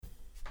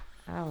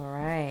All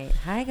right.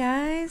 Hi,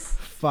 guys.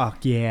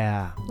 Fuck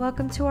yeah.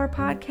 Welcome to our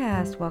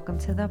podcast. Welcome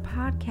to the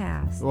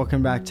podcast.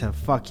 Welcome back to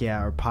Fuck Yeah,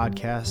 our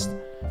podcast,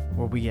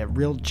 where we get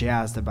real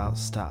jazzed about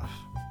stuff.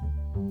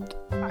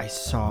 I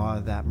saw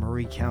that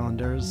Marie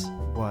Callender's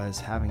was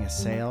having a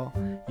sale.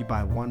 You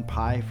buy one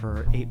pie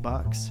for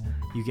 $8,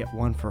 you get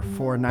one for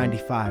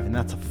 $4.95, and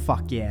that's a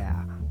fuck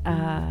yeah.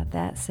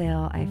 That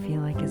sale, I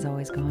feel like, is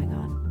always going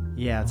on.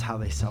 Yeah, it's how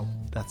they sell.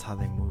 That's how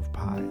they move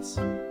pies.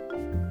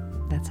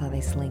 That's how they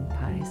sling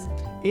pies.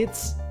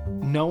 It's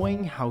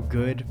knowing how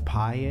good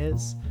pie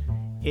is.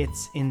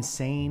 It's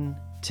insane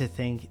to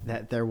think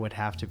that there would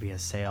have to be a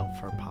sale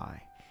for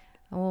pie.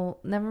 Well,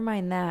 never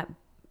mind that.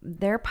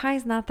 Their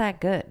pie's not that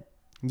good.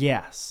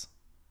 Yes.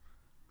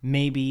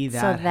 Maybe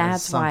that So has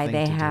that's why something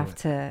they to do have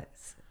with it.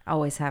 to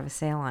always have a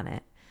sale on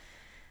it.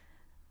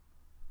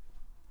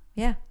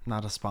 Yeah.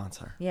 Not a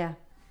sponsor. Yeah.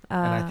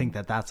 And I think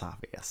that that's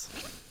obvious.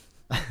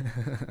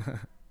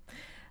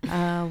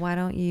 Why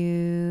don't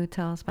you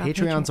tell us about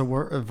Patreon's a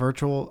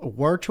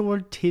virtual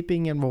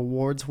tipping and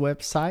rewards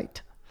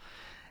website.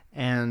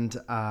 And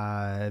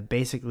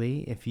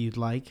basically, if you'd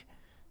like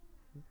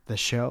the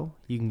show,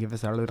 you can give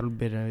us a little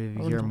bit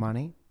of your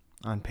money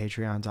on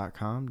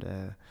patreon.com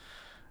to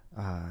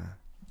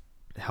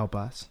help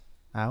us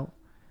out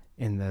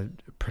in the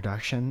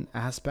production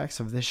aspects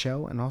of this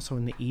show and also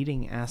in the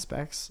eating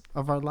aspects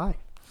of our life.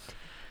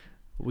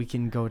 We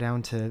can go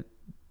down to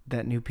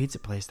that new pizza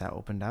place that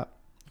opened up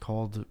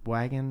called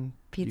Wagon.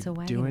 Pizza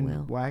Wagon doing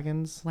Wheel.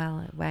 Wagons.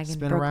 Wagon.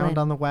 Spin Brooklyn, around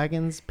on the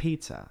wagons.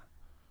 Pizza.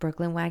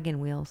 Brooklyn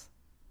Wagon Wheels.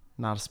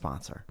 Not a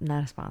sponsor.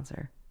 Not a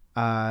sponsor.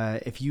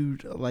 If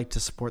you'd like to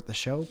support the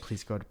show,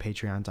 please go to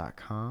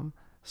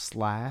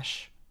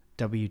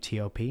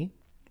patreon.com/WTOP.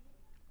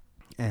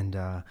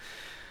 And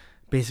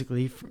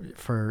basically,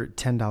 for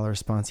 $10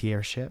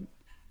 sponsorship,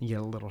 you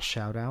get a little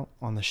shout out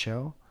on the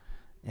show.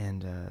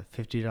 And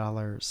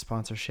 $50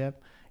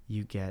 sponsorship,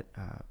 you get,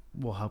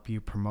 we'll help you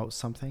promote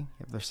something.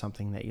 If there's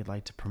something that you'd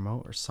like to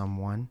promote or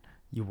someone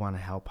you want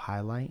to help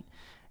highlight.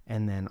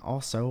 And then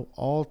also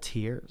all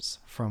tiers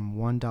from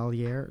 $1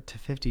 to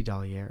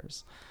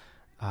 $50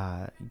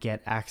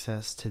 get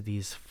access to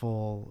these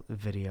full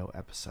video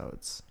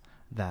episodes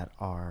that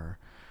are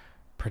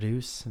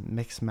produced,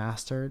 mixed,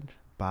 mastered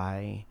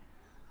by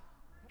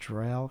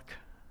Drake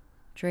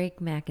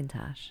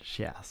McIntosh.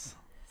 Yes.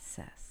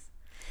 Says.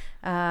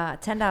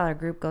 $10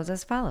 group goes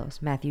as follows: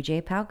 Matthew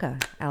J. Palka,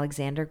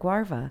 Alexander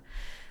Guarva,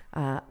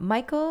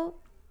 Michael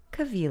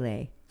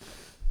Cavile,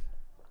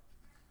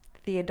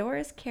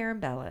 Theodorus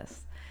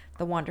Carambellis,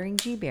 The Wandering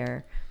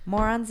G-Bear,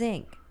 Moron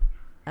Zinc,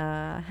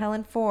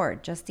 Helen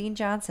Ford, Justine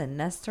Johnson,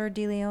 Nestor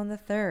De Leon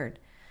III,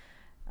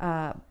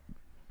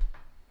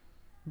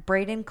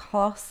 Braden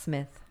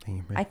Clawsmith.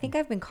 I think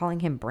I've been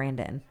calling him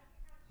Brandon.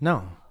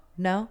 No.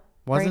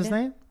 What's his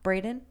name?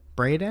 Braden?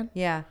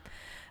 Yeah.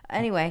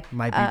 Anyway.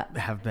 Might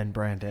have been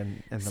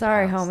Brandon in the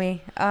Sorry, past.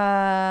 homie.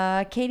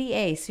 Katie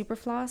A.,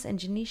 Superfloss, and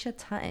Janisha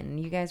Tutton.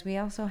 You guys, we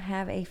also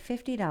have a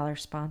 $50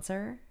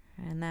 sponsor,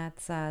 and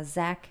that's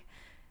Zach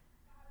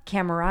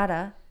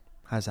Camerata.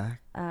 Hi,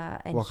 Zach.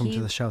 And Welcome to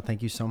the show.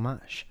 Thank you so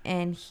much.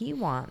 And he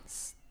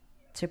wants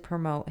to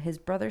promote his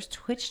brother's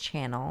Twitch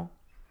channel,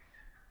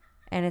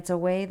 and it's a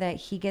way that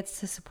he gets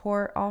to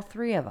support all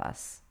three of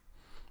us.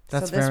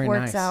 That's so this very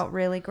works nice. out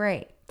really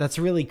great. That's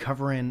really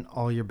covering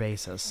all your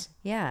bases.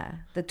 Yeah.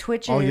 The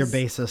Twitch all is... your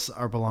bases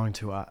are belong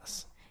to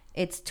us.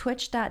 It's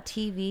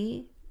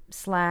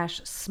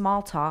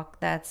twitch.tv/smalltalk.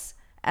 That's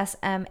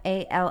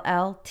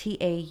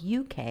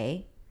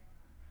SMALLTAUK.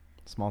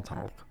 Small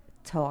talk.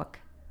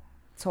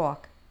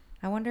 Talk.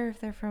 I wonder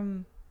if they're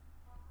from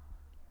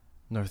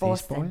Northeast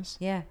Boston. Boys?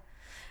 Yeah.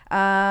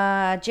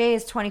 Jay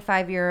is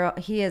 25-year-old.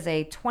 He is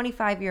a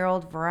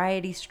 25-year-old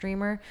variety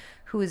streamer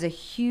who is a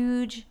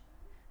huge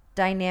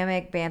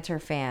dynamic banter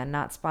fan,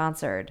 not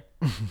sponsored.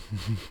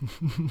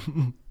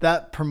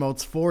 That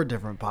promotes 4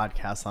 different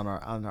podcasts on our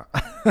on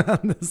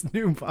this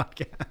new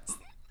podcast.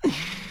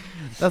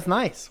 That's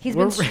nice. He's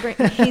been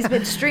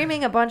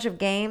streaming a bunch of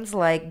games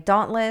like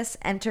Dauntless,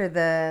 Enter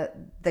the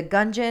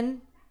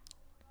Gungeon.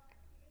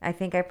 I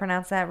think I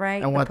pronounced that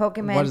right. And what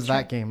is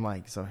that game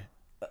like? So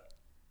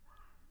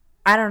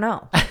I don't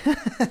know.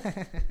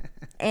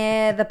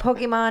 And the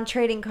Pokemon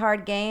trading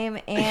card game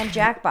and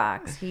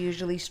Jackbox. He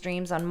usually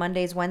streams on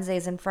Mondays,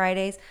 Wednesdays, and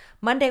Fridays.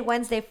 Mondays,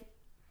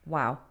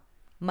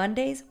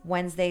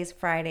 Wednesdays,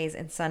 Fridays,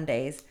 and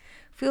Sundays.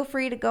 Feel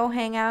free to go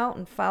hang out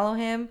and follow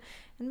him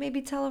and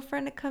maybe tell a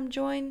friend to come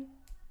join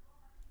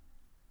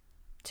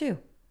too.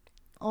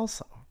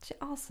 Also.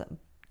 Awesome.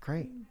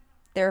 Great.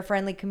 They're a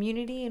friendly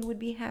community and would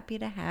be happy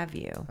to have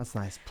you. That's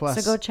nice.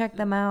 Plus, so go check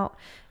them out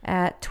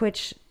at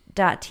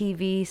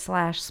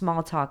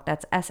twitch.tv/smalltalk.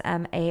 That's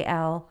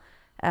SMALLTAUK.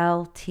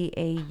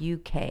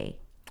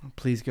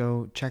 Please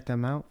go check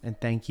them out, and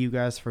thank you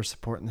guys for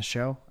supporting the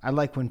show. I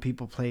like when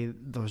people play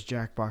those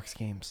Jackbox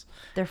games.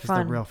 They're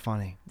fun. They're real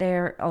funny.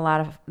 They're a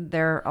lot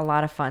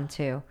of fun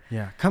too.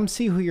 Yeah, come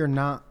see who your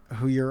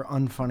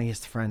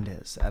unfunniest friend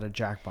is at a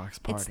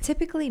Jackbox party. It's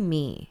typically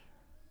me.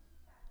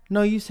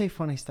 No, you say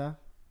funny stuff.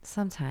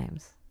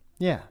 Sometimes.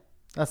 Yeah.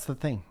 That's the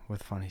thing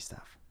with funny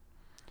stuff.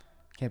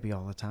 Can't be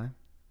all the time.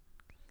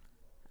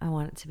 I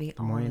want it to be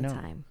all the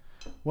time.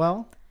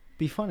 Well,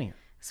 be funnier.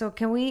 So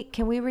can we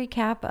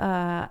recap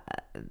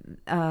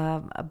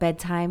a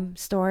bedtime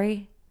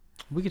story?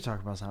 We could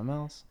talk about something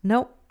else.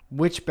 Nope.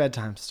 Which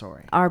bedtime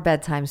story? Our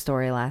bedtime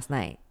story last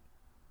night.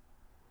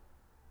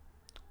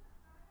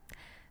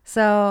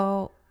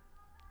 So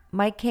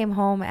Mike came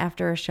home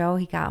after a show.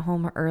 He got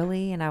home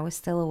early and I was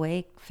still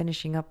awake,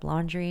 finishing up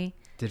laundry.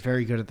 Did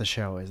very good at the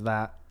show. Is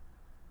that?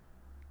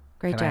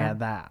 Great job. I add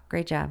that?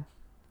 Great job.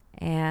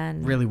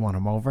 And really won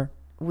him over.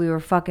 We were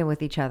fucking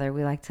with each other.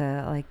 We like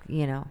to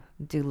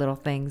do little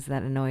things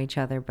that annoy each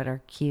other but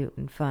are cute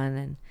and fun,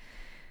 and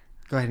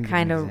go ahead and give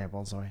me an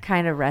example, Zoe.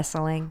 Kind of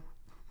wrestling,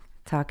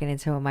 talking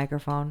into a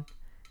microphone.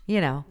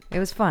 It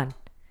was fun.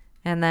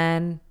 And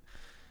then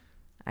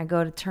I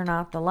go to turn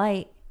off the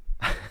light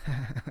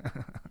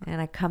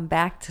and I come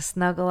back to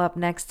snuggle up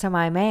next to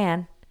my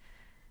man,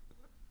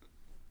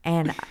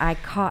 and I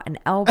caught an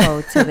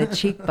elbow to the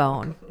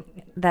cheekbone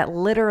that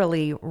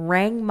literally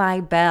rang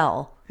my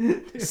bell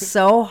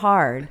so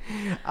hard.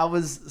 I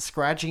was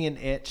scratching an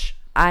itch.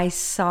 I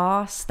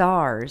saw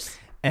stars.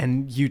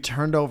 And you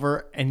turned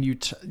over and you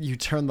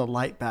turned the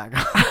light back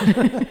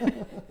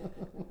on.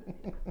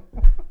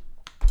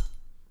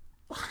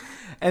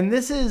 And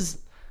this is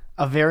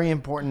a very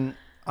important,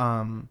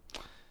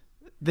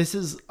 this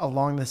is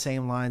along the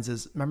same lines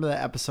as, remember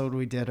that episode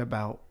we did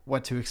about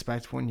what to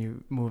expect when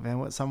you move in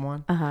with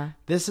someone? Uh-huh.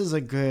 This is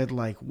a good,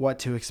 what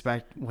to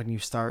expect when you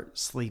start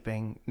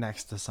sleeping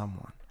next to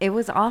someone. It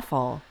was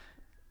awful.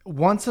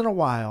 Once in a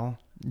while,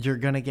 you're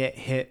going to get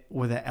hit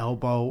with an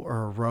elbow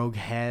or a rogue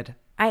head.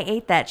 I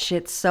ate that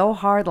shit so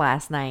hard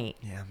last night.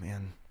 Yeah,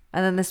 man.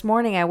 And then this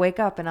morning I wake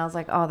up and I was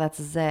like, oh, that's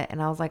a zit.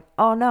 And I was like,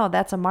 oh, no,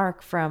 that's a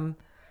mark from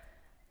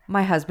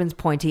my husband's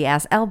pointy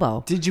ass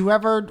elbow. Did you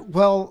ever,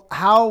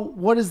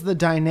 what is the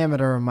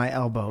diameter of my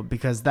elbow?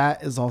 Because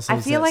that is also I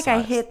feel like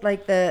size. I hit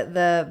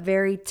the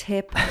very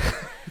tip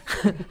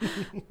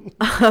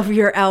of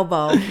your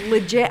elbow.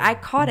 Legit, I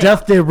caught it.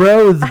 Dusty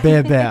Rose,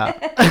 baby.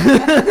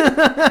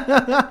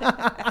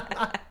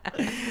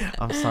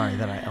 I'm sorry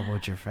that I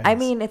elbowed your face. I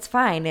mean, it's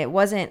fine. It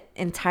wasn't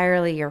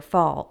entirely your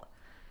fault.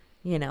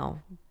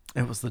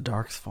 It was the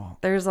dark's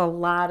fault. There's a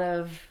lot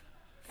of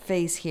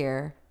face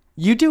here.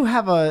 You do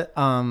have it's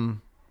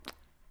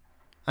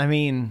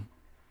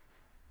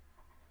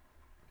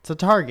a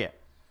target,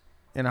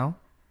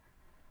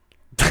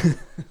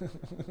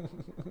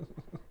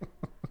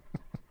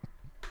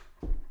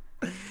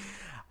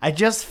 I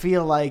just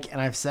feel like, and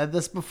I've said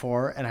this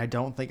before, and I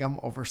don't think I'm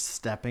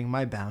overstepping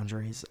my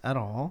boundaries at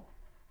all.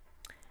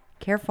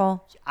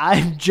 Careful.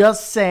 I'm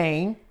just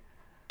saying.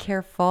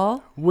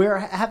 Careful. We're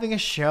having a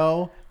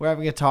show. We're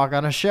having a talk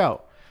on a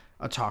show.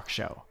 A talk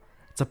show.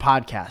 It's a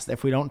podcast.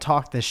 If we don't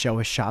talk, this show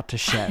is shot to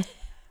shit.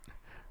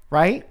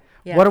 Right?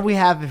 Yeah. What do we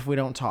have if we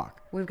don't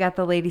talk? We've got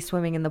the lady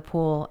swimming in the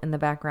pool in the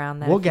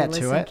background. We'll get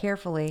to it.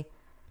 Carefully.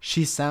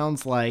 She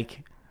sounds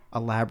like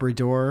a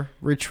Labrador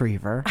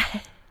retriever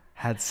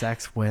had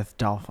sex with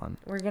dolphin.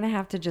 We're going to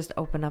have to just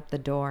open up the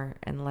door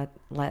and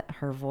let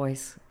her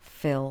voice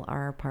fill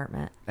our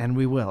apartment. And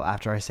we will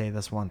after I say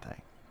this one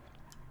thing.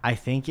 I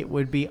think it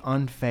would be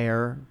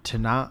unfair to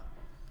not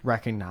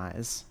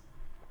recognize,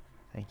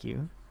 thank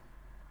you,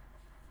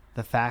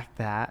 the fact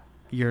that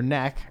your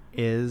neck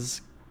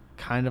is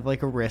kind of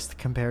like a wrist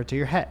compared to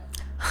your head.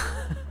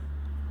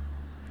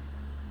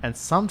 And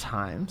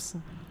sometimes,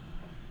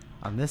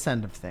 on this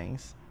end of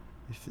things,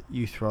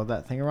 you throw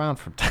that thing around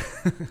from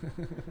time.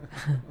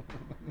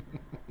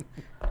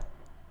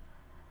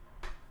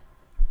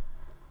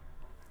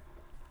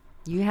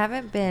 You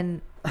haven't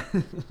been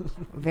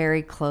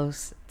very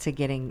close to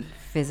getting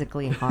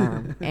physically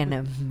harmed in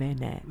a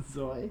minute.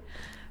 Zoe.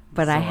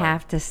 But I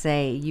have to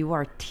say, you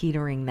are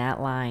teetering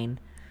that line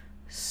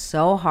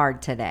so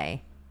hard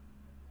today.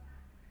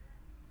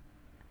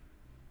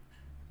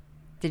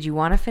 Did you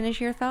want to finish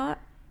your thought?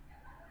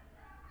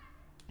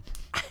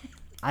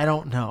 I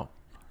don't know.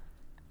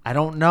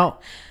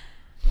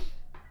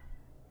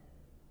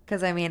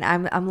 Because,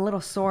 I'm a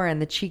little sore in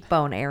the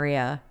cheekbone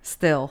area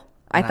still.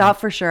 I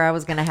thought for sure I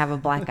was going to have a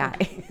black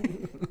eye.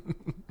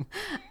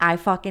 I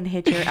fucking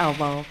hit your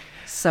elbow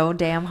so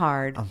damn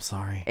hard. I'm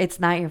sorry. It's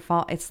not your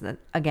fault. It's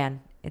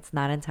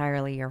not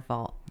entirely your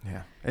fault.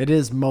 Yeah. It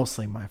is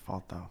mostly my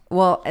fault, though.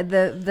 Well,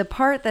 the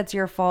part that's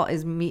your fault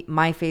is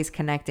my face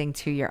connecting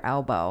to your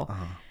elbow.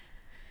 Uh-huh.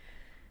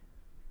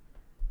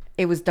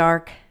 It was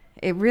dark.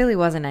 It really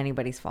wasn't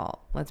anybody's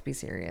fault. Let's be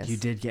serious. You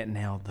did get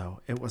nailed,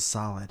 though. It was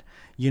solid.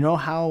 You know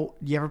how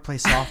you ever play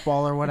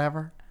softball or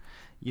whatever?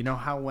 You know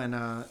how when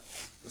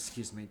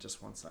excuse me,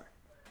 just one sec.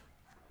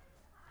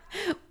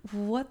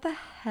 What the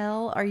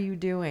hell are you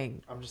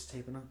doing? I'm just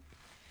taping up.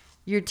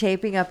 You're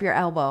taping up your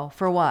elbow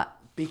for what?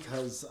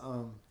 Because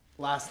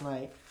last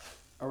night,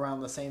 around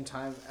the same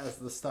time as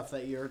the stuff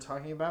that you're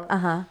talking about,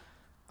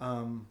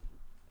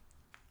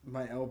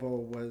 my elbow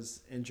was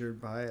injured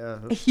by a.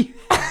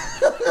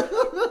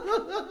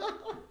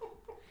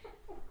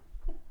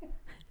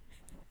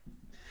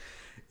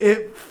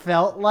 It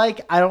felt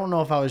like, I don't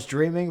know if I was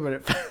dreaming, but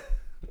it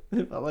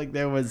felt like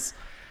there was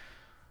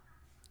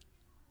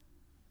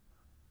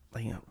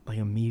like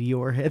a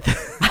meteor hit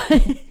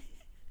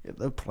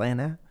the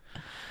planet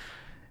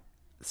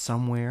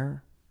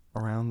somewhere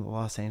around the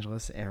Los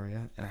Angeles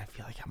area, and I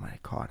feel like I might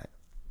have caught it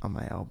on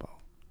my elbow.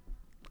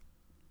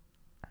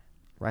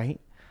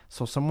 Right?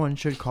 So someone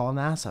should call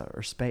NASA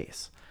or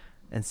space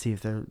and see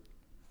if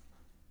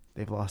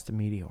they've lost a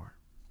meteor.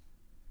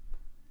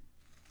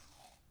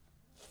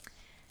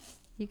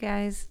 You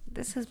guys,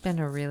 this has been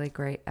a really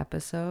great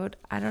episode.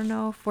 I don't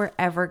know if we're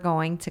ever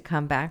going to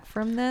come back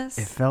from this.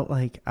 It felt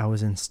like I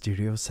was in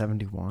Studio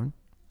 71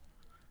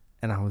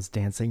 and I was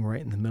dancing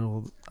right in the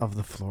middle of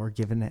the floor,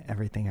 giving it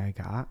everything I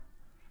got,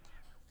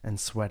 and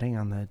sweating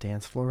on the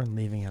dance floor and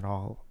leaving it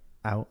all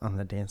out on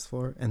the dance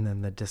floor. And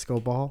then the disco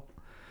ball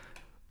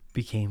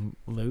became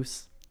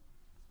loose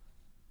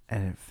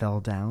and it fell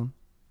down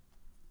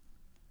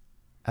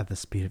at the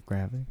speed of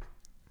gravity.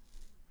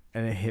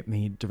 And it hit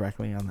me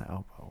directly on the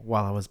elbow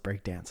while I was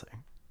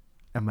breakdancing.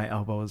 And my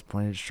elbow was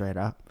pointed straight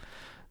up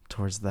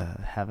towards the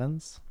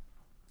heavens.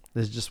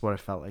 This is just what it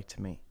felt like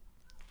to me.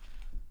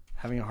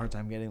 Having a hard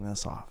time getting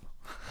this off.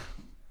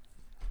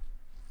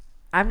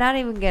 I'm not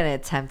even going to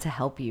attempt to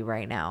help you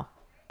right now.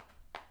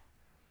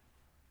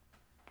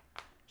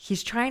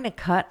 He's trying to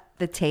cut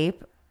the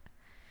tape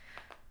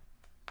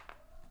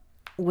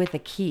with a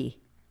key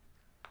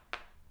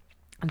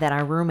that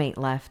our roommate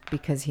left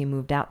because he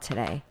moved out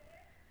today.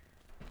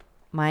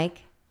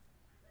 Mike,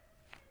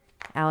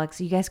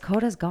 Alex, you guys,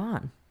 Coda's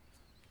gone.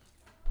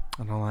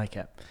 I don't like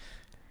it.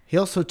 He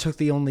also took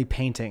the only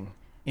painting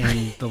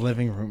in the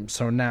living room,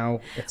 so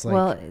now it's like...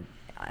 Well,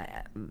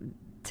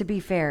 to be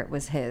fair, it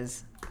was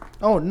his.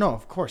 Oh, no,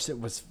 of course. It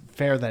was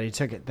fair that he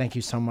took it. Thank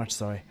you so much,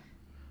 Zoe,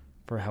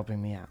 for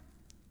helping me out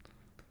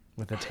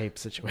with the tape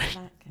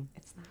situation.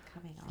 It's not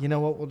coming off. You know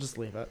what? We'll just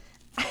leave it.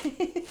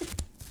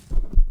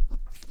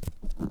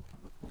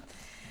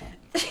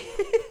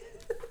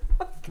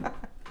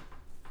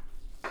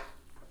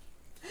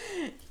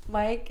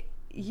 Mike,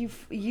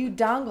 you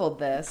dongled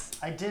this.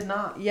 I did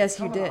not. Yes,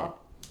 you did.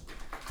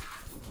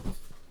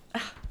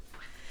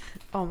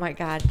 Oh my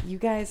God, you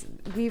guys,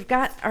 we've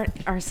gotten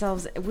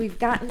ourselves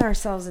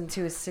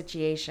into a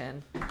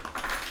situation.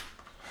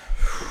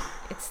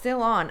 It's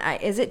still on.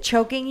 Is it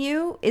choking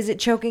you? Is it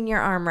choking your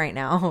arm right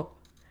now?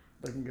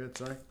 Looking good,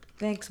 sorry.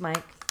 Thanks,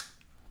 Mike.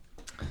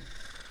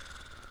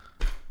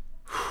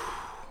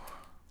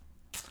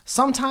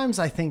 Sometimes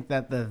I think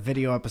that the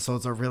video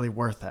episodes are really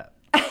worth it.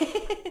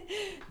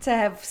 To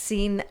have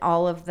seen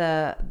all of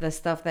the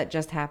stuff that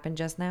just happened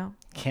just now.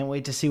 Can't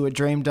wait to see what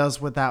Dream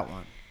does with that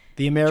one.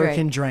 The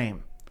American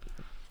Dream.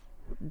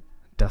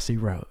 Dusty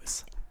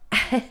Rose.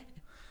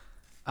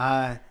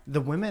 The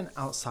women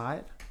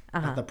outside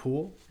at the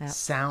pool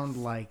sound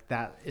like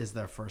that is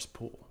their first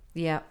pool.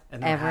 Yep.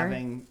 And they're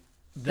having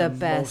the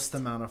most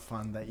amount of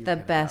fun that you the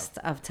could best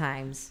have. Of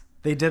times.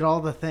 They did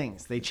all the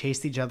things. They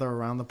chased each other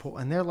around the pool.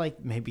 And they're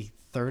like maybe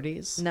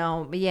 30s.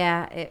 No,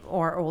 yeah,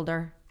 or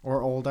older.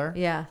 Or older.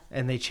 Yeah.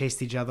 And they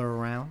chased each other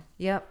around.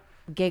 Yep.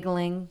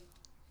 Giggling.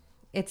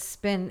 It's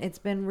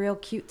been real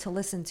cute to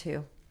listen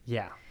to.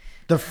 Yeah.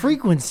 The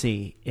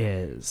frequency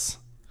is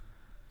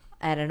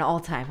at an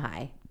all-time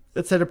high.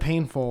 It's at a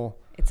painful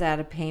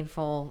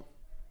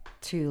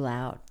too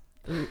loud.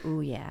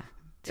 Ooh yeah.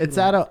 It's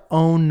loud. At a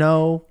oh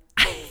no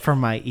for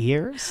my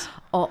ears.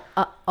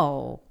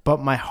 Oh.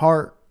 But my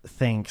heart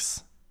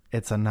thinks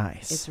it's a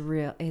nice. It's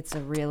real. It's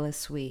a real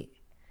sweet.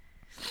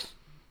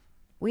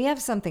 We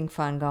have something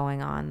fun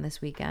going on this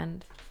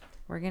weekend.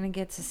 We're going to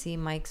get to see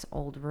Mike's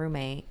old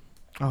roommate.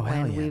 Oh, hell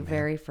yeah, when we man.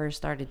 very first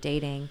started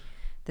dating.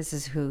 This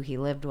is who he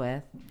lived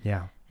with.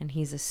 Yeah. And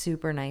he's a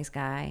super nice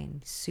guy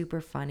and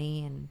super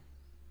funny. And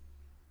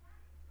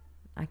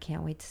I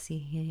can't wait to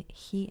see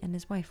he and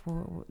his wife.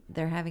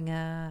 They're having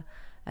a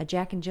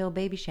Jack and Jill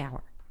baby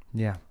shower.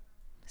 Yeah.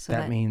 So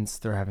that means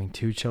they're having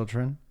 2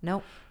 children.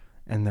 Nope.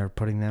 And they're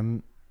putting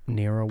them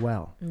near a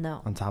well.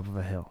 No. On top of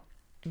a hill.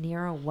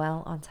 Near a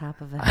well on top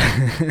of a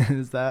hill.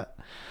 Is that?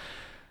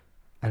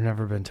 I've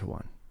never been to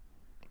one,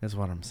 is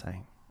what I'm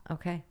saying.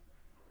 Okay.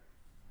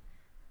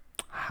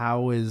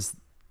 How is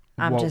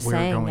I'm what just we're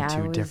saying, going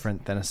to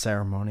different than a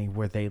ceremony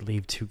where they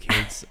leave 2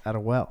 kids at a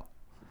well?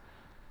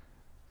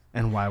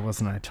 And why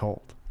wasn't I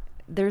told?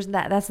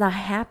 That's not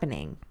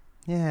happening.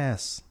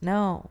 Yes.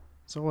 No.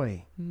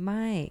 Zoe.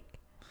 Mike.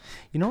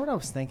 You know what I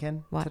was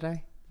thinking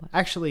today? What?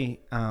 Actually,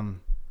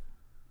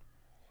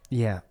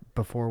 yeah,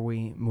 before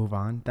we move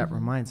on, that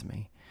reminds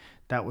me.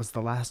 That was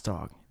the last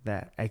dog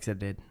that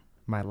exited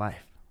my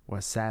life,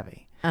 was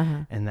Savvy.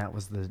 Uh-huh. And that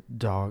was the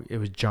dog. It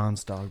was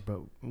John's dog, but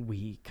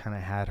we kind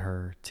of had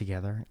her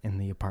together in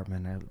the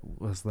apartment I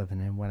was living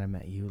in when I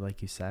met you,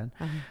 like you said,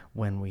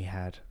 when we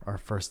had our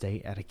first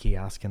date at a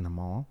kiosk in the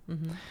mall.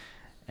 Mm-hmm.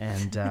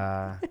 And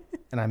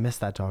and I miss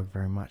that dog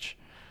very much.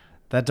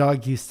 That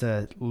dog used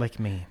to lick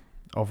me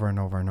over and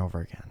over and over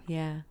again.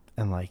 Yeah.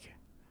 And like...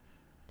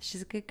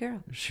 She's a good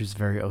girl. She was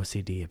very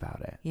OCD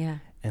about it. Yeah.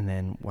 And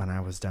then when I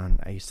was done,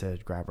 I used to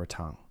grab her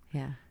tongue.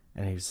 Yeah.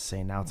 And he used to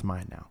say, now it's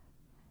mine now.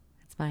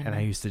 Fine. and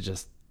I used to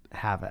just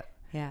have it.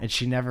 Yeah. And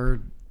she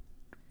never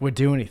would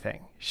do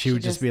anything. She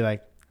would just be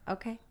like,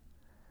 okay.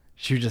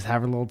 she would just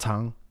have her little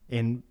tongue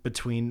in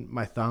between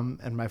my thumb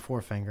and my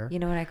forefinger. You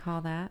know what I call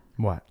that?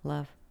 What?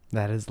 Love.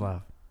 That is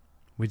love.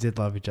 We did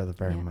love each other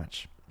very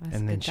much. That's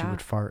and then good she dog.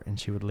 would fart and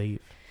she would leave.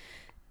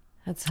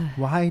 That's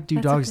Why do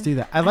That's dogs okay. do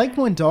that? I like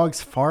when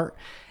dogs fart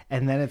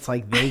and then it's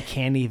like they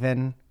can't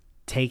even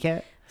take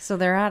it so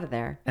they're out of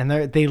there. and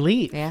they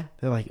leave. Yeah.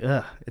 They're like,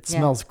 ugh, it Yeah.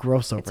 smells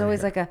gross over It's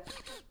always here. like a,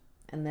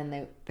 and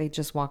then they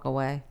just walk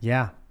away.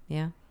 Yeah.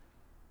 Yeah.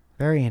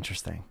 Very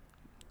interesting.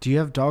 Do you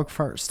have dog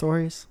fart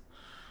stories?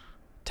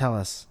 Tell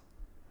us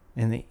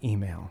in the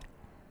email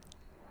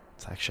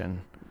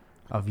section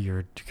of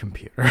your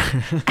computer.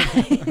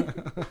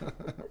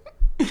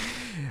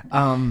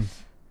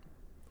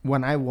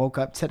 When I woke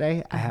up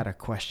today, I had a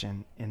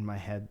question in my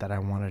head that I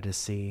wanted to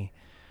see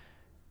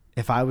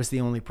if I was the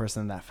only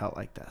person that felt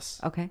like this,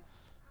 Okay.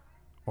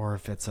 or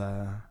if it's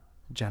a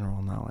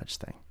general knowledge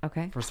thing.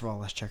 Okay. First of all,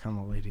 let's check on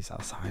the ladies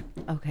outside.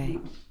 Okay.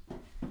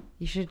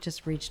 You should have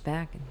just reached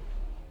back and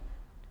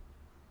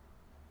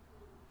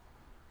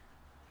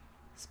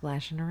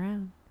splashing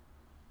around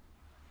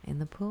in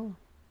the pool.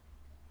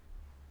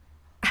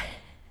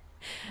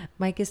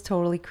 Mike is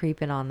totally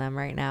creeping on them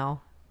right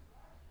now.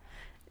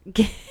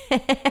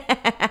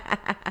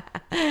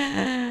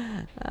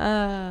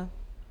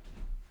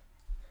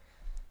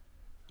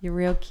 You're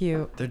real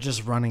cute. They're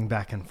just running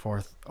back and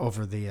forth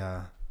over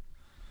the.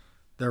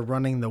 They're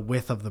running the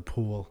width of the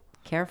pool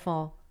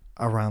Careful.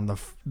 around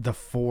the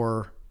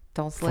 4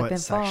 Don't slip foot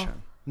and fall.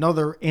 section. No,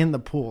 they're in the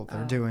pool.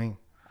 They're doing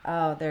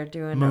Oh, they're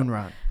doing moon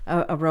run,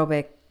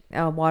 aerobic,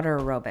 water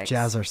aerobics.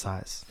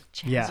 jazzercise.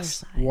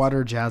 Yes, Jazzercise.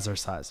 water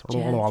jazzercise.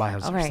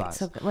 All right,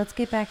 so let's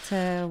get back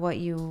to what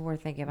you were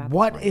thinking about.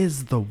 What this morning.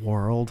 is the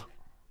world,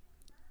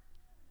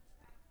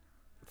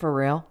 For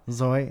real?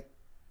 Zoe?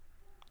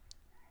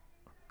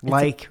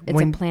 Like It's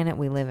when a planet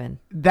we live in.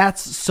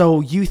 that's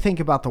so you think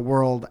about the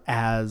world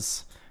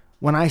as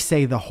when I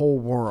say the whole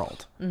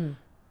world,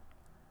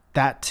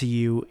 that to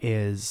you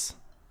is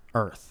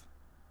Earth.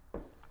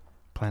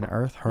 Planet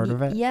Earth, heard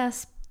of it?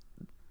 Yes,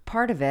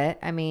 part of it.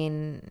 I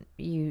mean,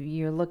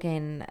 you're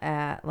looking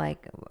at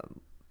like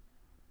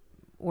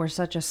we're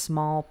such a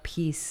small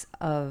piece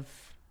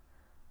of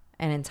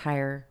an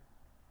entire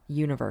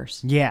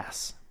universe.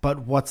 Yes, but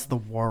what's the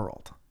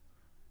world?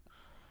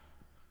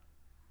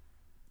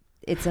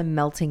 It's a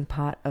melting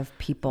pot of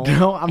people.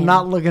 No, I'm and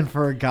not looking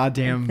for a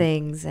goddamn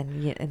things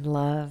and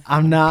love.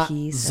 I'm and not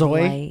peace Zoe.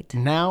 and light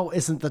Now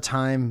isn't the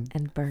time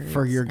and birds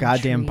for your and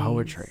goddamn trees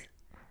poetry.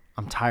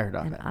 I'm tired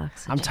of and it. I'm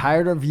oxygen.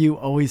 tired of you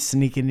always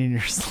sneaking in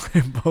your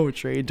slam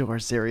poetry into our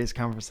serious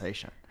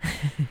conversation.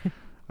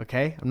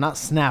 Okay? I'm not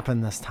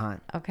snapping this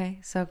time. Okay,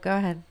 so go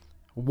ahead.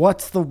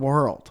 What's the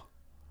world?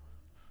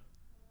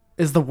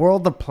 Is the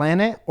world the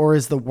planet, or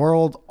is the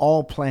world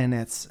all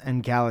planets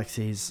and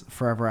galaxies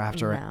forever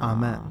after? No,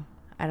 Amen.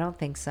 I don't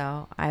think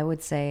so. I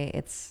would say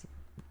it's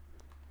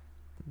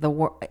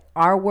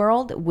our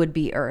world would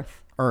be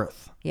Earth.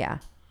 Earth. Yeah.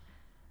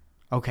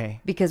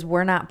 Okay. Because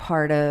we're not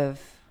part of,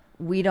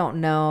 we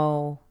don't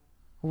know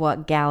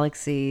what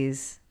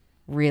galaxies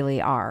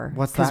really are.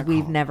 What's Because that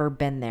we've called? never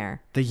been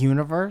there. The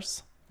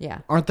universe?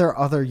 Yeah. Aren't there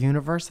other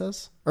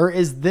universes? Or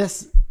is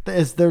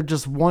there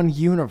just one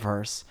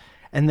universe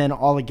and then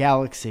all the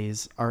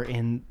galaxies are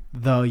in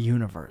the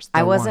universe?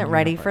 I the wasn't one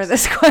ready universe? for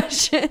this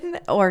question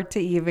or to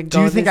even go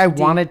Do you think this I deep.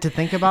 wanted to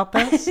think about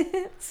this?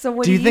 So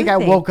what Do you think I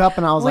woke up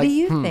and I was what like, do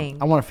you think?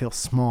 I want to feel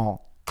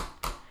small?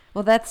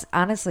 Well, that's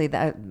honestly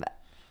that.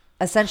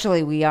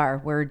 Essentially, we are.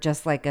 We're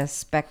just like a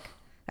speck,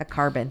 a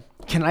carbon.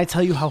 Can I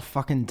tell you how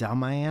fucking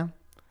dumb I am?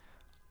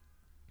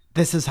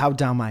 This is how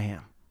dumb I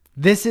am.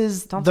 This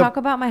is Don't talk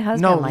about my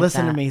husband. No, like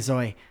listen that. to me,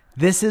 Zoe.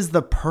 This is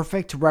the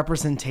perfect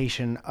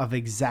representation of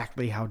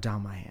exactly how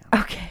dumb I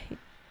am. Okay.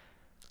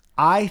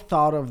 I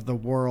thought of the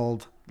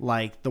world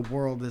like the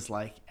world is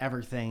like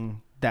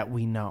everything that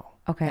we know.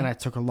 Okay. And I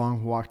took a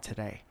long walk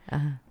today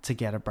to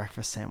get a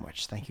breakfast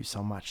sandwich. Thank you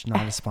so much.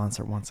 Not a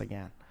sponsor once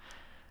again.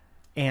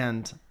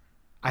 And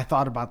I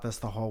thought about this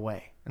the whole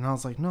way. And I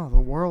was like, no, the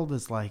world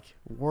is like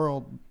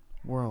world.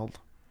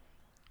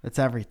 It's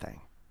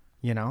everything,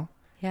 you know?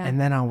 Yeah. And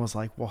then I was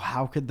like, well,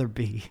 how could there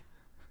be?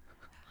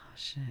 Oh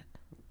shit.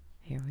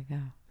 Here we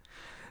go.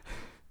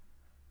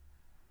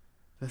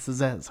 This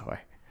is it, Zoe.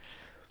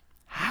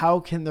 How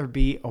can there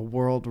be a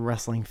World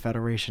Wrestling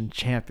Federation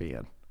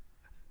champion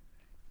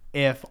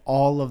if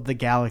all of the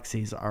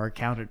galaxies are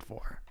accounted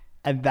for?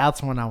 And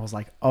that's when I was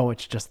like, oh,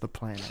 it's just the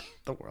planet.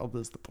 The world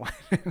is the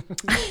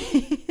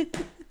planet.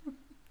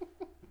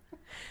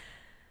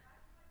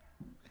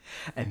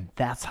 And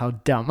that's how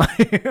dumb I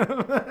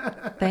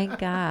am. Thank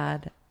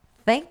God.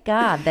 Thank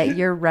God that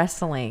you're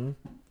wrestling.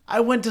 I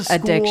went to school.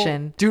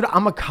 Addiction. Dude,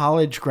 I'm a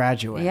college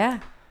graduate. Yeah.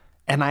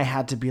 And I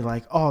had to be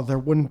like, oh, there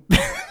wouldn't...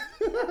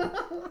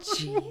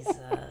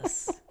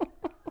 Jesus.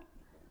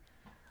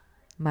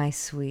 My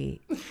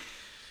sweet.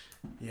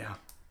 Yeah.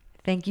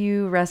 Thank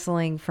you,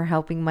 wrestling, for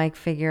helping Mike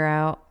figure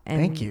out and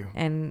Thank you.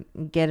 and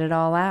get it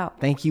all out.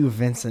 Thank you,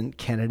 Vincent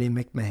Kennedy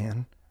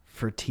McMahon,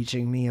 for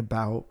teaching me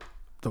about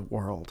the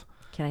world.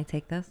 Can I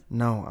take this?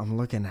 No, I'm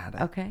looking at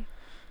it. Okay.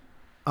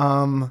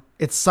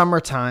 It's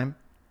summertime,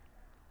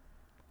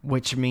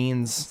 which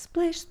means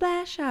Splish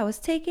splash, I was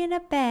taking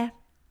a bath.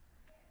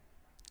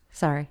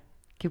 Sorry.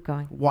 Keep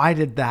going. why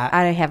did that?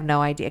 I have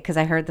no idea because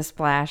I heard the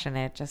splash and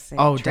it just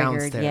triggered.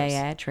 Downstairs.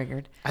 Yeah, it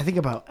triggered. I think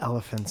about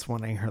elephants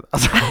when I hear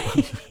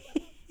that.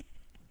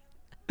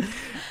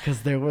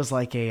 Because there was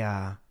like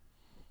I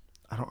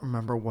don't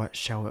remember what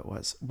show it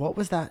was. What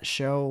was that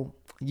show?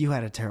 You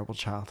had a terrible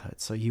childhood,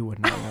 so you would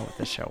not know what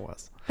the show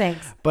was.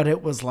 Thanks. But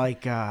it was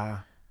like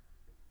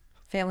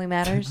Family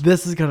Matters.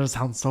 this is gonna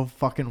sound so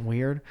fucking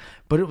weird,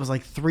 but it was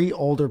like 3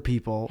 older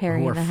people Harry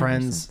who were and the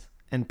friends Hendersons.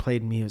 and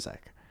played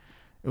music.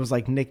 It was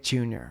like Nick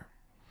Jr.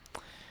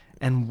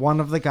 And one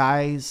of the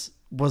guys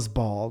was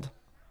bald,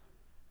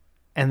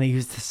 and they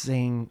used to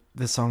sing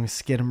the song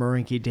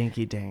 "Skidamarinky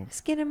Dinky Dink."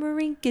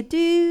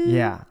 Skidamarinka-doo.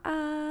 Yeah.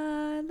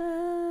 I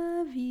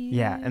love you.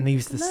 Yeah, and they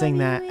used to Love sing you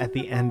that in at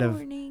the the end of.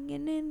 morning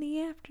and in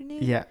the afternoon.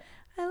 Yeah.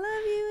 I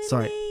love you in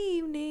Sorry. the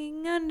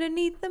evening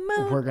underneath the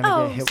moon. We're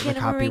gonna get hit with a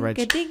copyright.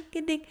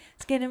 Skidamarinka-dink-a-dink,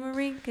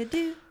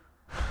 skidamarinka-doo.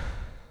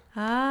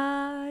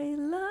 I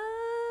love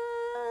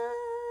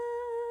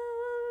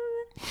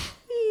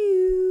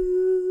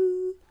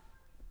you.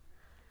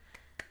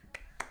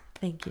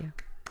 Thank you.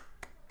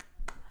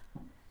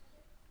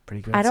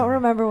 Pretty good. I don't song.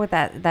 remember what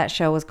that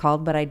show was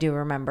called, but I do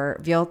remember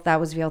that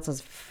was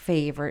Vilta's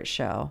favorite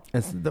show.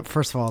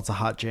 First of all, it's a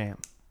hot jam.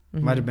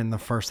 Might have been the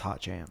first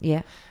hot jam.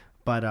 Yeah.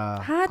 But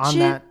Hot on shit.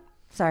 that,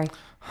 Sorry.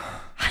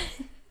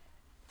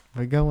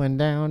 we're going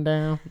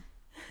down.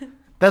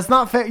 That's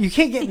not fair. You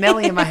can't get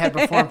Nelly in my head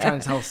before I'm trying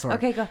to tell a story.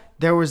 Okay, go.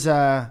 There was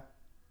a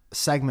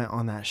segment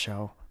on that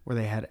show where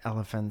they had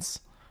elephants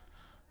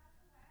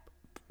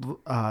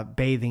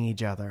bathing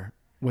each other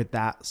with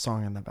that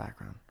song in the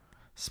background.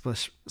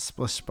 Splish,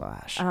 splish,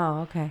 splash.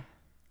 Oh, okay.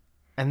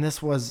 And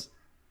this was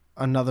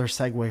another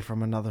segue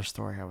from another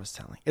story I was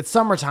telling. It's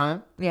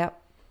summertime, Yep.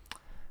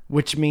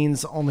 which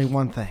means only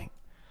one thing.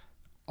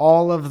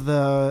 All of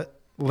the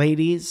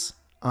ladies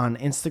on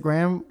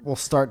Instagram will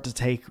start to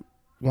take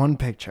one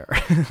picture.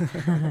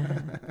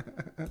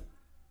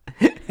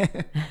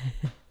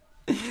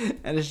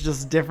 And it's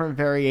just different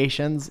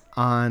variations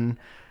on.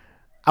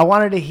 I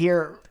wanted to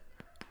hear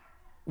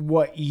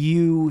what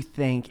you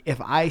think. If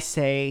I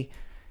say,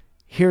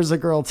 here's a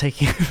girl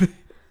taking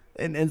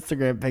an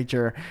Instagram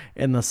picture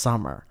in the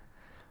summer,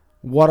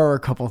 what are a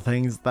couple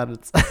things that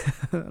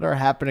that are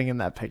happening in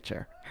that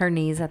picture? Her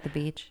knees at the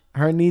beach.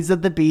 Her knees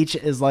at the beach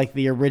is like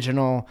the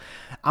original,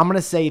 I'm going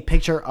to say,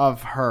 picture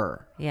of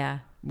her. Yeah.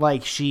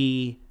 Like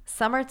she...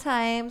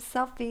 Summertime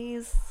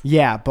selfies.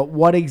 Yeah, but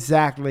what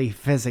exactly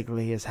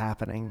physically is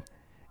happening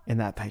in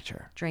that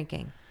picture?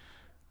 Drinking.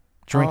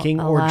 Drinking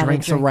A or lot of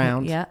drinks drinking.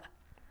 around. Yeah.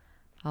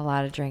 A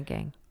lot of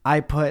drinking. I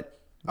put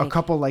a Like-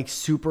 couple like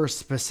super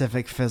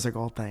specific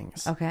physical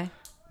things. Okay.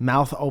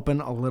 Mouth open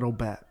a little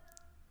bit.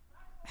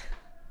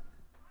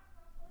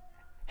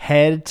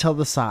 Head to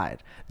the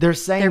side. They're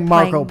saying They're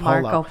Marco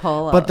playing Polo, Marco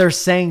Polo. but they're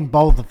saying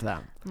both of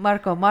them.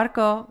 Marco.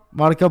 Marco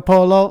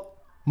Polo.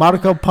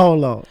 Marco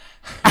Polo.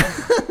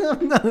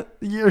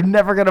 You're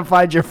never going to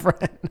find your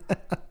friend.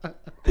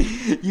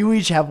 You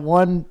each have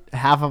one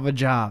half of a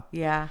job.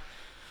 Yeah.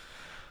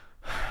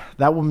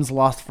 That woman's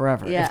lost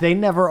forever. Yeah. If they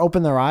never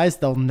open their eyes,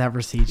 they'll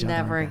never see each other.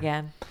 Never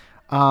again.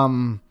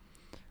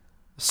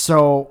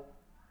 So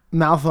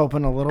mouth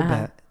open a little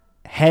bit,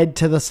 head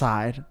to the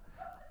side.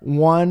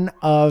 One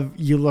of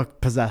you look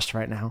possessed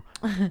right now.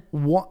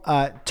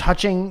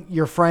 Touching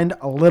your friend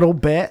a little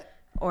bit.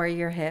 Or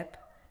your hip.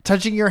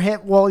 Touching your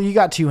hip. Well, you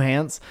got 2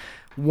 hands.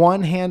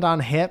 One hand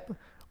on hip.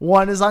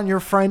 One is on your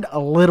friend a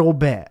little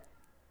bit.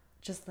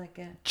 Just like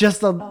a...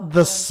 Just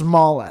the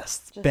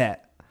smallest bit.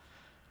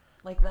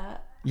 Like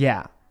that?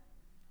 Yeah.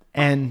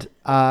 And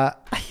yeah,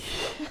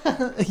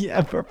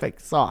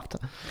 perfect. Soft.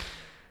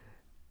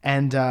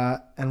 And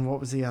what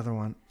was the other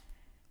one?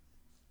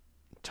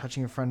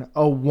 Touching your friend.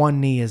 Oh, one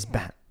knee is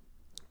bent.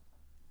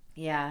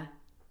 Yeah.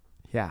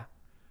 Yeah.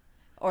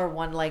 Or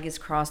one leg is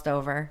crossed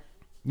over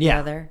the Yeah.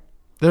 other.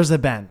 There's a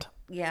bend.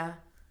 Yeah.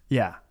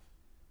 Yeah.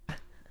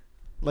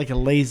 Like a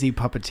lazy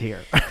puppeteer.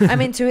 I'm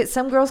into it.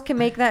 Some girls can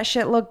make that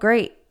shit look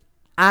great.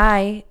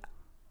 I,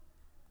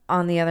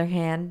 on the other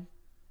hand,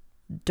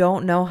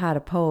 don't know how to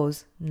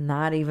pose,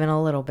 not even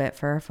a little bit,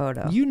 for a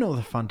photo. You know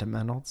the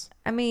fundamentals.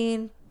 I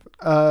mean,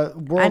 I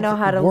I know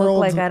how to look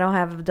like I don't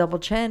have a double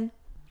chin.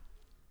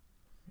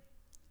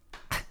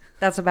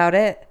 That's about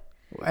it.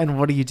 And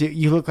what do?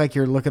 You look like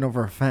you're looking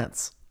over a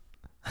fence.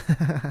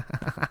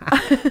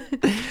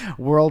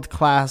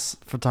 World-class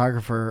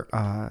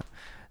photographer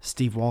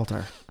Steve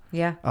Walter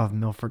Yeah. of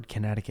Milford,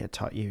 Connecticut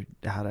taught you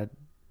how to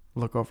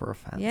look over a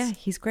fence. Yeah,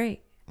 he's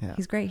great. Yeah.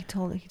 He's great. He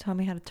taught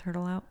me how to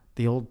turtle out.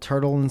 The old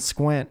turtle and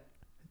squint.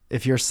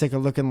 If you're sick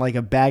of looking like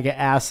a bag of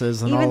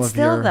asses and all Even of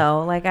still, your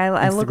though, like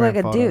I look like Instagram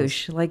a photos.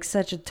 douche, like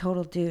such a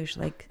total douche.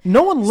 Like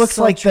No one looks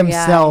like sultry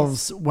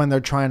themselves when they're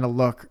trying to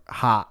look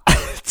hot.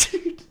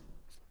 Dude.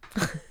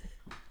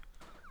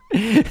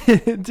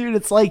 Dude,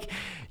 it's like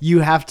You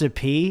have to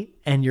pee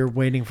and you're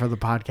waiting for the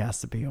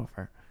podcast to be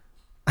over.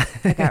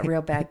 I got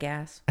real bad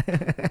gas.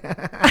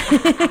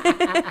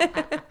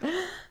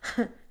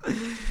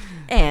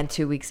 And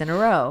 2 weeks in a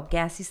row,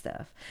 gassy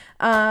stuff.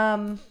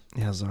 Yeah,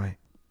 Zoe.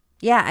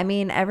 Yeah, I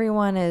mean,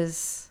 everyone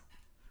is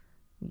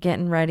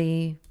getting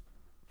ready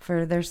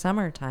for their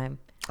summertime.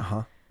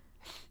 Uh-huh.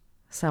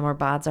 Summer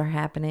bods are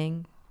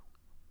happening.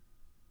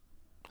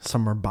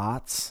 Summer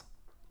bots,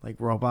 like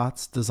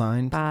robots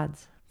designed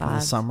Bods. for the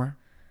summer.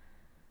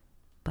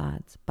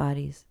 Bods.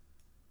 Bodies.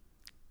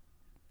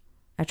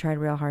 I tried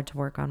real hard to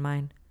work on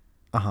mine.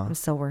 Uh-huh. I'm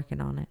still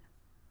working on it.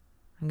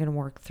 I'm going to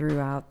work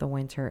throughout the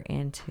winter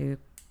into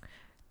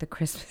the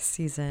Christmas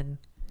season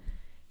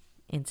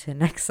into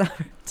next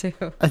summer too.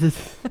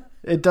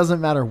 It doesn't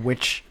matter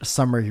which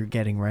summer you're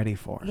getting ready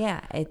for.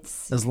 Yeah,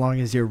 it's as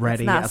long as you're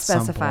ready it's not at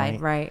specified.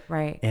 some point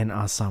Right. in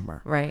a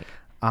summer. Right.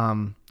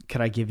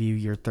 Could I give you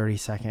your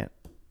 30-second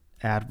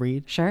ad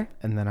read? Sure.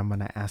 And then I'm going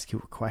to ask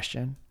you a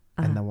question,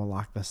 and then we'll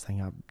lock this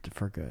thing up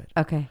for good.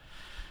 Okay.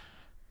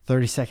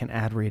 30-second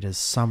ad read is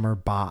Summer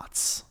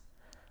Bots.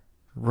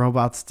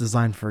 Robots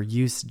designed for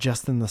use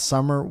just in the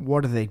summer.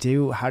 What do they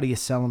do? How do you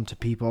sell them to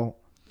people?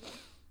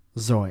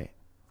 Zoe.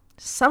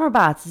 Summer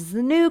bots is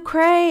the new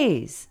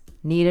craze.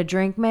 Need a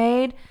drink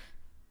made?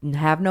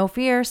 Have no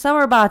fear.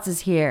 Summer bots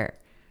is here.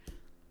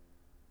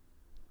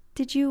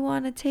 Did you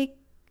want to take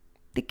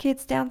the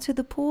kids down to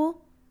the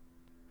pool,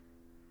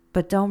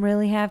 but don't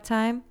really have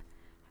time?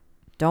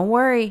 Don't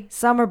worry.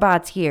 Summer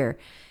bots here.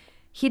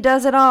 He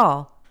does it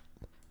all.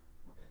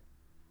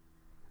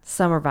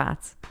 Summer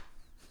bots.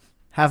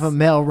 Have a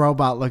male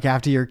robot look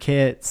after your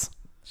kids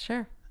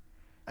Sure.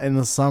 in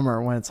the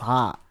summer when it's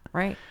hot.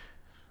 Right.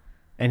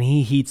 And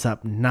he heats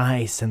up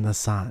nice in the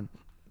sun.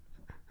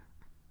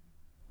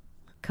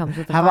 Comes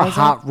with a Have visor. a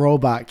hot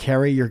robot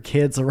carry your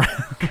kids around.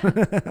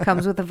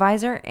 Comes with a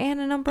visor and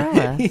an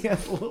umbrella. He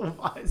has a little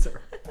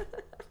visor.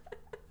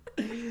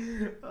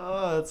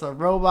 Oh, it's a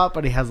robot,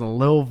 but he has a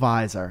little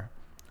visor.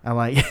 I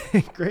like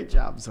it. Great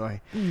job,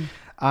 Zoe.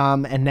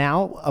 And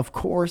now, of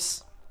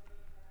course,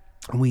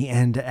 we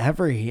end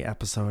every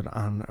episode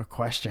on a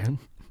question.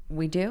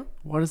 We do?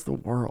 What is the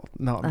world?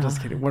 No, I'm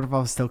just kidding. What if I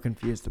was still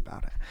confused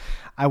about it?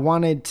 I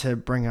wanted to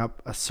bring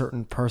up a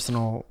certain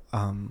personal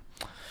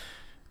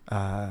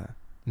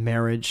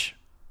marriage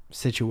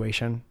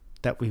situation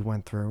that we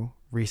went through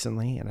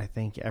recently, and I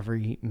think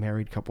every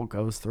married couple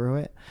goes through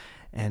it,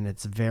 and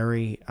it's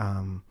very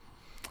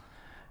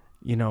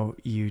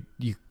you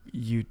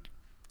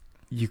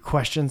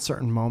question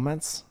certain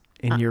moments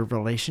in your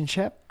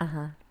relationship,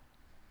 and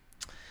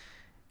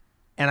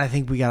I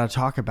think we got to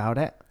talk about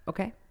it.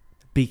 Okay.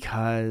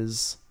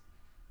 Because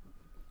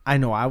I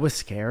know I was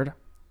scared,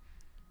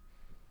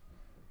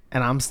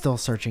 and I'm still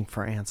searching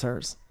for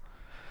answers.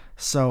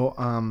 So,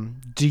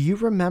 do you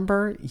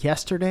remember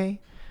yesterday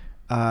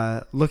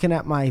looking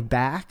at my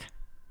back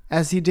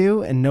as you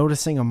do and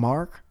noticing a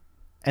mark,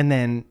 and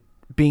then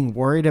being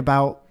worried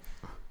about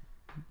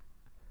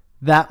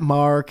that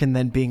mark, and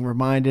then being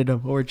reminded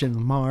of origin of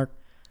the mark?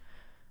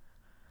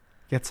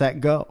 Gets that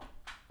go.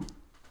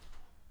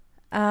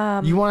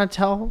 You want to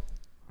tell?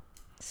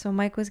 So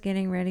Mike was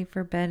getting ready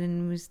for bed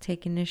and was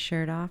taking his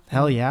shirt off.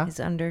 Hell yeah. His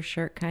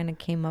undershirt kind of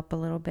came up a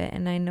little bit,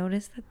 and I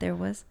noticed that there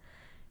was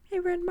a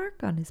red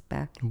mark on his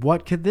back.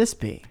 What could this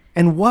be?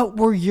 And what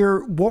were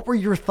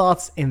your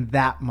thoughts in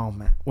that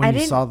moment when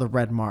you saw the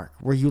red mark?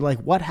 Were you like,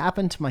 what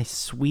happened to my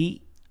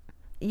sweet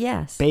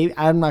baby?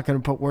 I'm not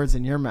going to put words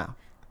in your mouth.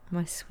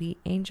 My sweet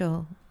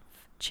angel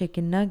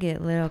chicken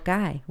nugget little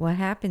guy. What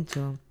happened to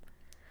him?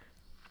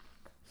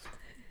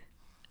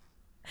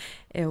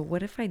 Ew,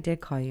 what if I did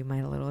call you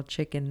my little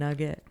chicken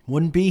nugget?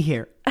 Wouldn't be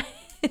here.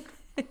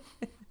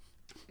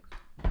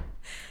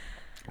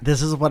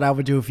 This is what I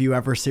would do if you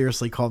ever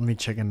seriously called me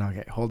chicken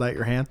nugget. Hold out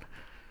your hand.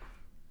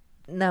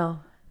 No.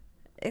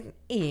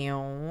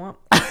 Ew.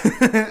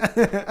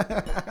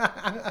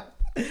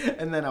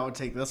 And then I would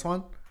take this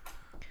one.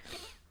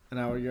 And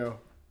I would go.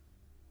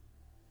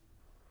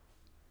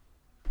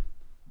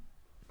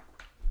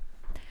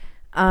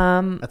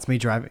 That's me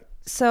driving.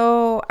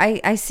 So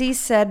I see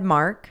said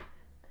mark.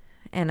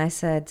 And I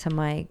said to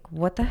Mike,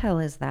 what the hell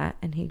is that?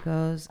 And he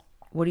goes,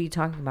 what are you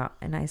talking about?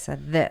 And I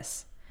said,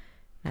 this.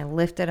 And I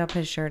lifted up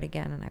his shirt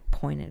again and I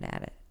pointed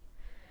at it.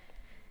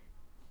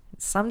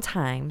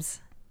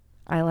 Sometimes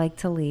I like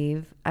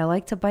to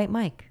bite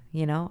Mike.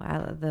 You know,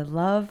 the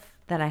love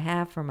that I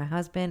have for my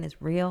husband is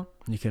real.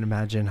 You can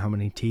imagine how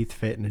many teeth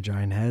fit in a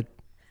giant head.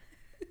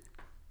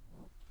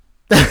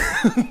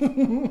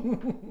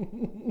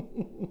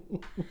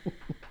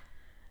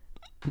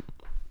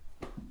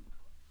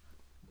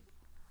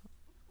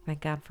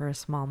 Thank God for a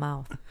small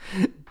mouth.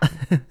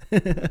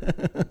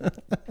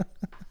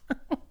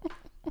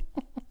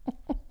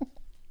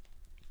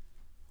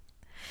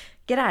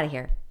 Get out of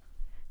here.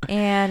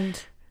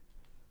 And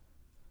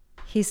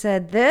he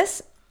said,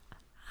 this?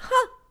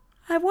 Huh.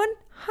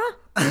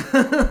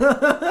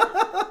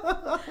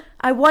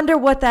 I wonder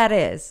what that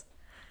is.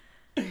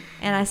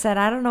 And I said,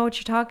 I don't know what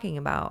you're talking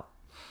about.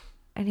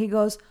 And he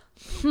goes,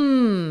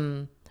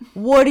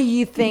 What do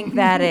you think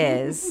that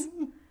is?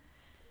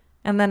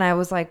 And then I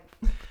was like,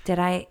 did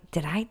I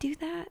do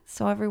that?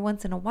 So every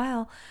once in a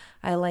while,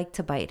 I like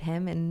to bite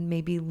him and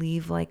maybe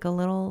leave like a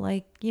little,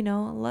 like, you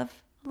know,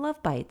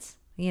 love bites,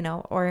 you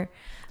know, or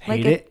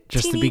like Hate it.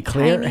 Just to be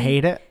clear,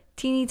 hate it.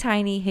 Teeny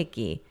tiny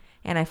hickey.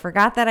 And I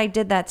forgot that I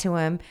did that to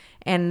him.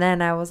 And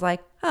then I was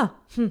like,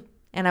 and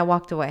I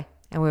walked away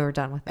and we were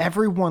done with it.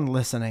 Everyone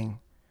listening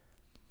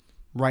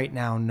right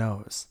now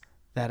knows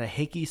that a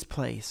hickey's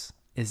place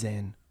is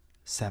in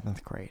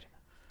 7th grade.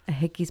 A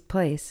hickey's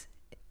place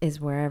is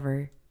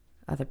wherever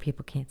other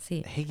people can't see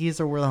it.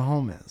 Hickeys are where the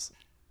home is.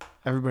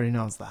 Everybody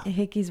knows that.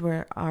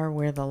 Hickeys are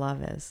where the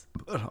love is.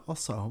 But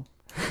also,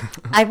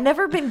 I've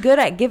never been good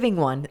at giving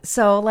one,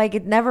 so like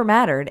it never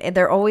mattered.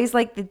 They're always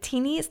like the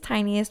teeniest,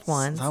 tiniest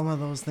ones. some of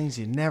those things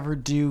you never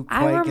do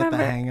quite get the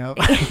hang of.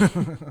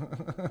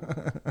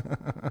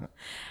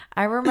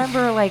 I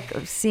remember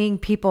like seeing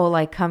people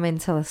like come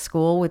into the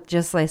school with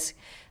just like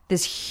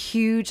this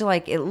huge,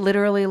 like it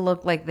literally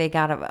looked like they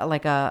got a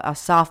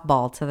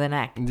softball to the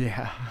neck.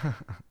 Yeah.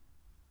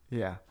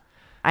 Yeah.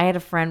 I had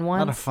a friend once.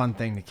 Not a fun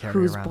thing to carry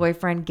whose around.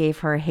 boyfriend gave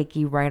her a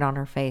hickey right on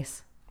her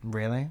face.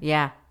 Really?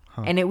 Yeah.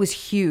 Huh. And it was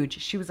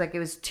huge. She was like, it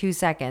was 2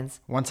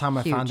 seconds. One time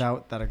I found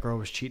out that a girl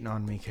was cheating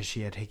on me because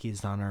she had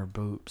hickeys on her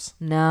boobs.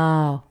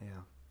 No. Yeah.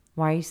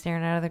 Why are you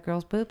staring at other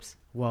girls' boobs?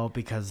 Well,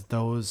 because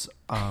those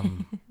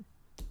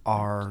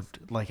are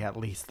like at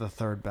least the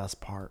third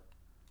best part.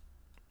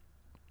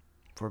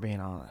 If we're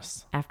being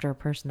honest. After a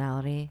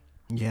personality.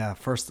 Yeah.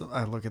 First,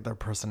 I look at their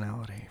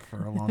personality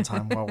for a long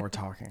time while we're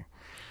talking.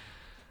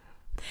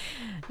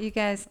 You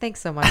guys, thanks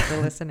so much for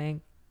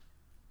listening.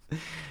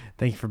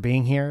 Thank you for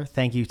being here.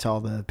 Thank you to all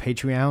the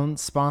Patreon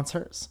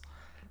sponsors.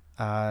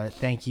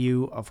 Thank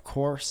you, of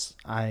course.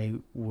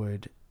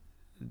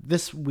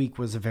 This week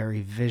was a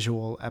very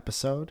visual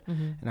episode,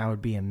 and I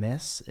would be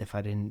amiss if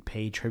I didn't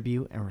pay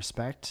tribute and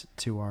respect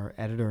to our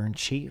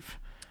editor-in-chief,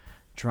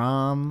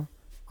 Drum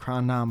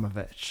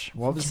Kronomovich.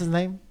 What was his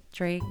name?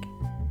 Drake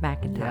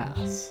McIntosh.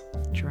 Yes.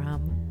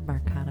 Drum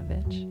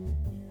Markanovich.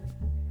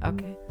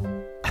 Okay.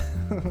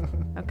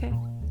 Okay.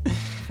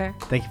 Fair.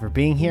 Thank you for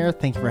being here.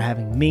 Thank you for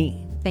having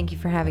me. Thank you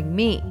for having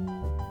me.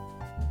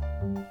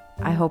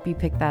 I hope you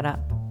picked that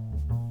up.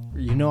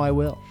 You know I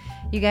will.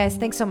 You guys,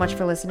 thanks so much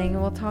for listening,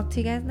 and we'll talk to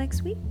you guys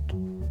next week.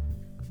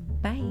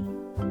 Bye.